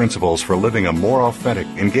inspiring principles for living a more authentic,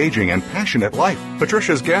 engaging, and passionate life.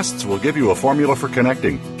 Patricia's guests will give you a formula for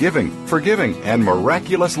connecting, giving, forgiving, and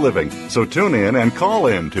miraculous living. So tune in and call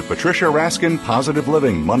in to Patricia Raskin Positive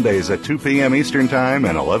Living Mondays at 2 p.m. Eastern Time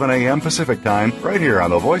and 11 a.m. Pacific Time right here on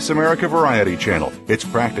the Voice America Variety Channel. It's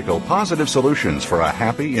practical, positive solutions for a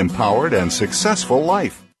happy, empowered, and successful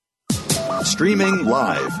life. Streaming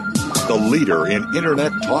live, the leader in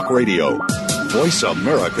Internet talk radio,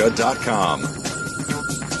 VoiceAmerica.com.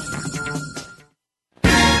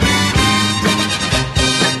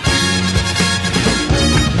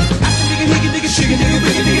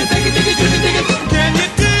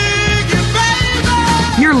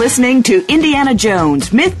 You're listening to Indiana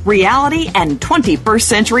Jones, Myth, Reality, and 21st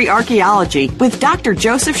Century Archaeology with Dr.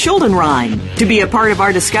 Joseph Schuldenrein. To be a part of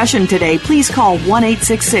our discussion today, please call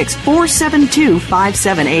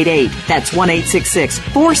 1-866-472-5788. That's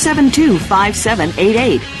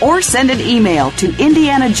 1-866-472-5788. Or send an email to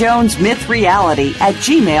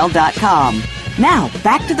indianajonesmythreality@gmail.com. Now,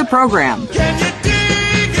 back to the program.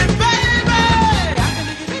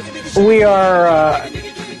 We are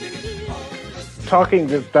talking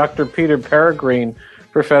to Dr. Peter Peregrine,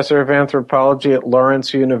 professor of anthropology at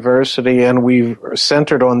Lawrence University, and we've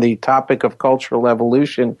centered on the topic of cultural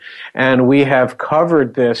evolution, and we have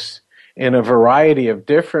covered this in a variety of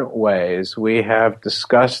different ways. We have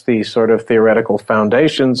discussed the sort of theoretical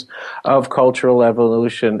foundations of cultural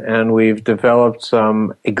evolution, and we've developed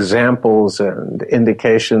some examples and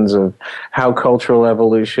indications of how cultural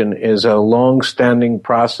evolution is a long-standing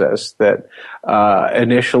process that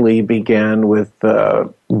initially began with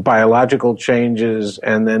biological changes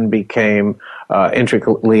and then became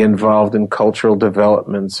intricately involved in cultural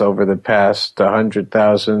developments over the past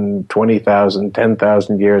 100,000, 20,000,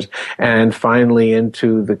 10,000 years, and finally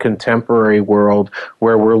into the contemporary world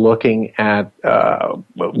where we're looking at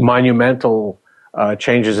monumental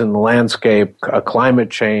changes in the landscape, climate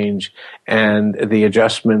change, and the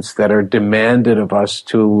adjustments that are demanded of us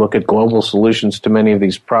to look at global solutions to many of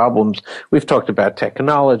these problems. We've talked about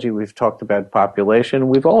technology, we've talked about population,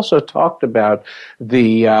 we've also talked about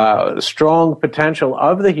the strong potential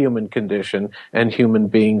of the human condition and human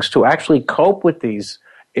beings to actually cope with these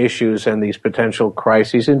issues and these potential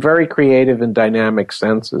crises in very creative and dynamic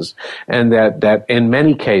senses, and that in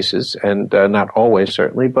many cases, and not always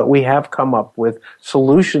certainly, but we have come up with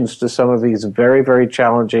solutions to some of these very, very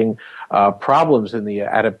challenging problems in the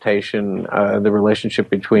adaptation, the relationship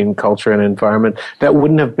between culture and environment that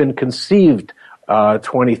wouldn't have been conceived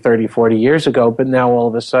 20, 30, 40 years ago, but now all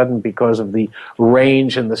of a sudden, because of the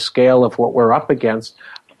range and the scale of what we're up against,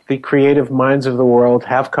 the creative minds of the world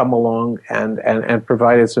have come along and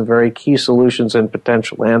provided some very key solutions and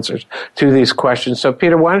potential answers to these questions. So,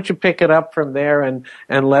 Peter, why don't you pick it up from there and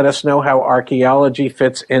let us know how archaeology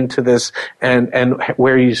fits into this and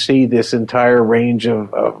where you see this entire range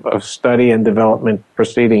of study and development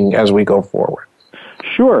proceeding as we go forward.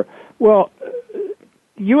 Sure. Well,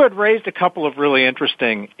 you had raised a couple of really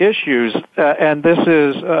interesting issues, and this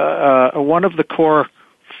is one of the core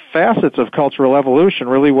facets of cultural evolution.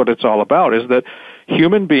 Really what it's all about is that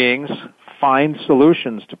human beings find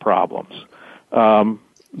solutions to problems.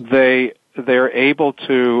 They're able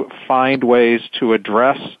to find ways to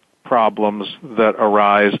address problems that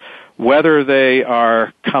arise, whether they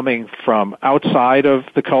are coming from outside of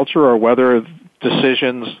the culture or whether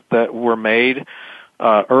decisions that were made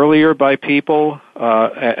earlier by people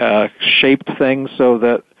shaped things so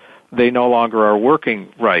that they no longer are working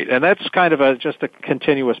right. And that's kind of just a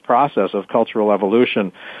continuous process of cultural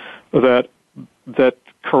evolution, that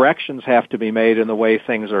corrections have to be made in the way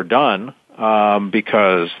things are done,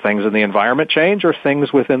 because things in the environment change, or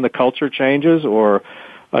things within the culture changes, or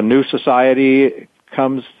a new society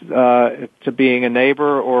comes to being a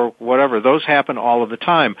neighbor, or whatever. Those happen all of the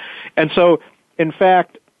time. And so, in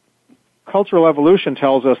fact, cultural evolution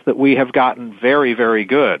tells us that we have gotten very, very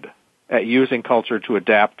good at using culture to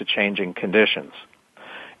adapt to changing conditions.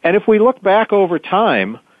 And if we look back over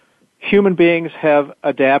time, human beings have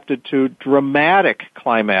adapted to dramatic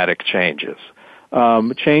climatic changes,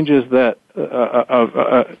 changes that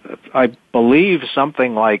I believe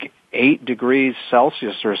something like 8 degrees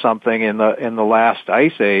Celsius or something in the last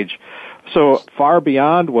ice age, so far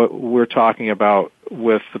beyond what we're talking about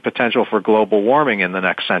with the potential for global warming in the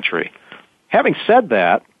next century. Having said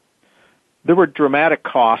that, there were dramatic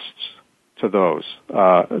costs to those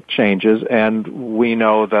changes, and we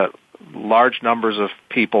know that large numbers of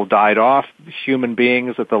people died off. Human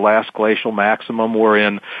beings at the last glacial maximum were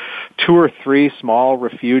in 2 or 3 small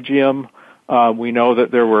refugium. We know that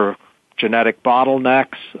there were genetic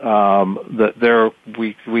bottlenecks, that there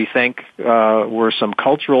we think were some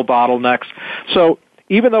cultural bottlenecks. So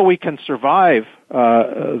even though we can survive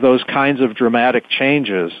those kinds of dramatic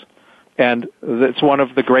changes, and it's one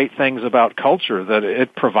of the great things about culture, that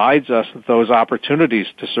it provides us those opportunities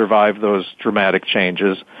to survive those dramatic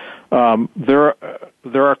changes. There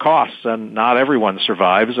are costs, and not everyone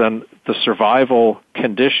survives, and the survival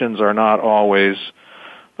conditions are not always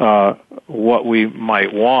what we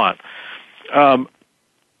might want.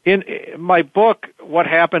 In my book, What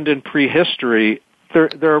Happened in Prehistory,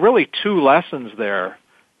 there are really 2 lessons there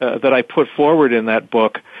that I put forward in that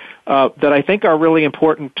book that I think are really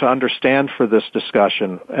important to understand for this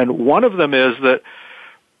discussion. And one of them is that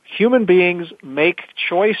human beings make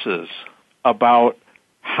choices about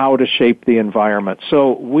how to shape the environment.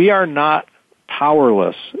 So we are not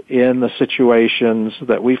powerless in the situations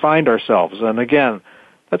that we find ourselves. And again,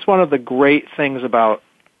 that's one of the great things about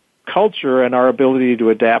culture and our ability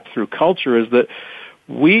to adapt through culture, is that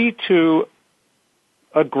we, to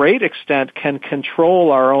a great extent, can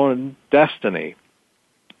control our own destiny.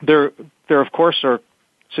 There of course are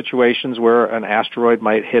situations where an asteroid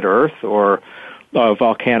might hit Earth, or a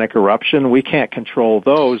volcanic eruption. We can't control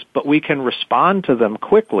those, but we can respond to them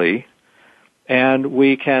quickly, and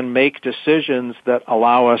we can make decisions that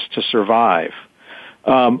allow us to survive.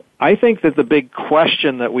 I think that the big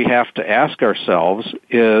question that we have to ask ourselves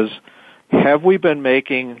is, have we been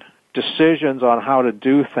making decisions on how to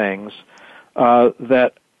do things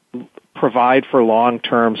that provide for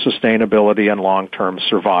long-term sustainability and long-term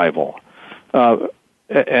survival?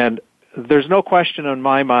 And there's no question in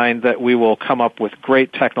my mind that we will come up with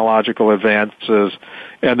great technological advances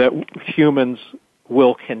and that humans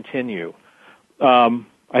will continue. I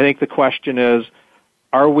think the question is,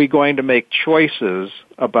 are we going to make choices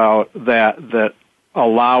about that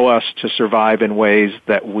allow us to survive in ways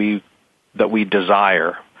that we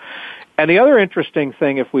desire? And the other interesting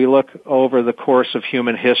thing, if we look over the course of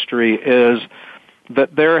human history, is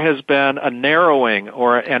that there has been a narrowing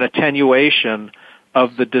or an attenuation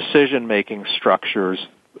of the decision-making structures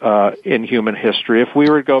in human history. If we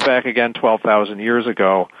were to go back again 12,000 years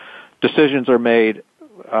ago, decisions are made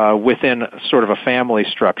within sort of a family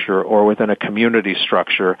structure or within a community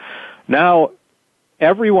structure. Now,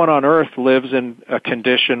 everyone on Earth lives in a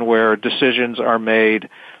condition where decisions are made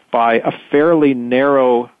by a fairly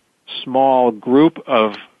narrow, small group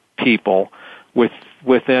of people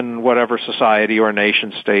within whatever society or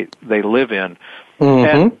nation state they live in. Mm-hmm.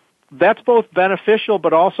 And that's both beneficial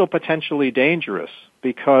but also potentially dangerous,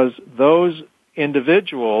 because those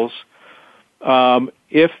individuals,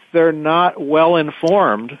 if they're not well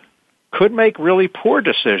informed, could make really poor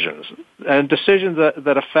decisions, and decisions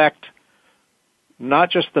that affect not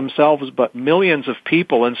just themselves but millions of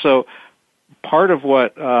people. And so part of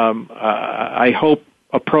what I hope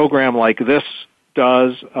a program like this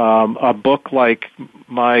does, a book like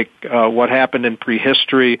my What Happened in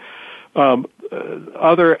Prehistory,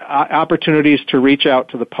 other opportunities to reach out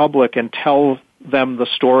to the public and tell them the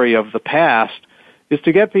story of the past, is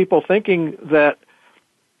to get people thinking that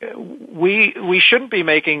we shouldn't be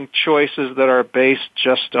making choices that are based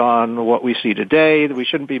just on what we see today. We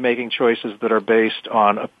shouldn't be making choices that are based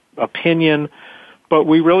on opinion, but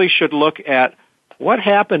we really should look at what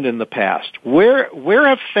happened in the past. Where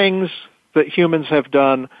have things that humans have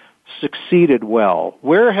done succeeded well?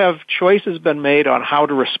 Where have choices been made on how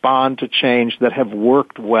to respond to change that have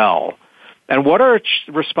worked well? And what are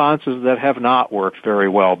responses that have not worked very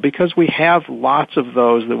well? Because we have lots of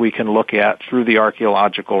those that we can look at through the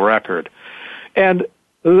archaeological record. And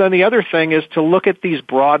then the other thing is to look at these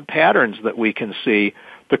broad patterns that we can see,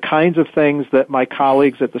 the kinds of things that my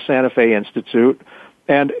colleagues at the Santa Fe Institute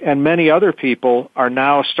and many other people are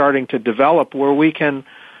now starting to develop, where we can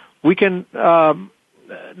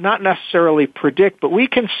not necessarily predict, but we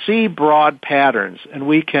can see broad patterns, and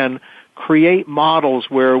we can create models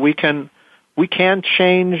where we can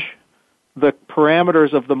change the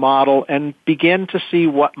parameters of the model and begin to see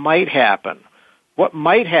what might happen. What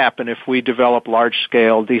might happen if we develop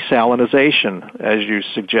large-scale desalination, as you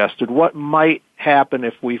suggested? What might happen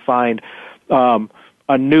if we find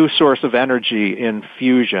a new source of energy in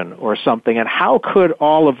fusion or something? And how could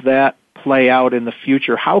all of that play out in the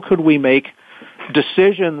future? How could we make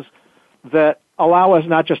decisions that allow us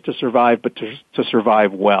not just to survive, but to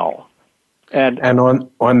survive well? And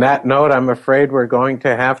on that note, I'm afraid we're going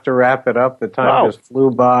to have to wrap it up. The time just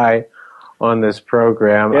flew by on this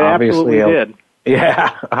program. It absolutely did.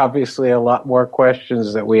 Yeah, obviously a lot more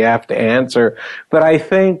questions that we have to answer. But I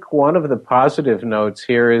think one of the positive notes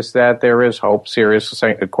here is that there is hope,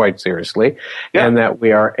 quite seriously, and that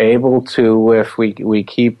we are able to, if we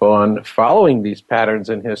keep on following these patterns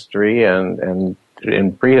in history and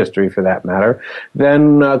in prehistory for that matter,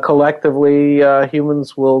 then collectively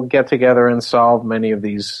humans will get together and solve many of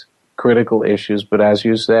these critical issues. But as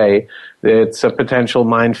you say, it's a potential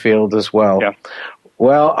minefield as well. Yeah.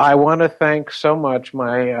 Well, I want to thank so much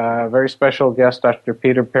my very special guest, Dr.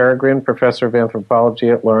 Peter Peregrine, Professor of Anthropology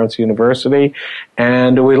at Lawrence University,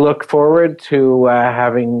 and we look forward to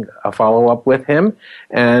having a follow-up with him.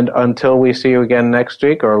 And until we see you again next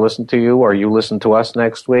week, or listen to you, or you listen to us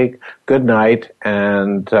next week, good night,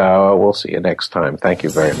 and we'll see you next time. Thank you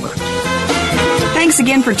very much. Thanks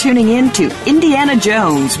again for tuning in to Indiana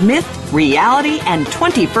Jones, Myth, Reality, and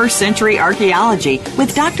 21st Century Archaeology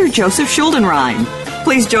with Dr. Joseph Schuldenrein.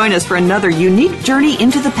 Please join us for another unique journey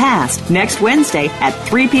into the past next Wednesday at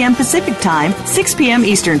 3 p.m. Pacific Time, 6 p.m.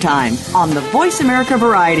 Eastern Time on the Voice America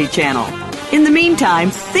Variety Channel. In the meantime,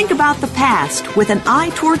 think about the past with an eye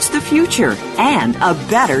towards the future and a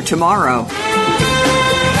better tomorrow.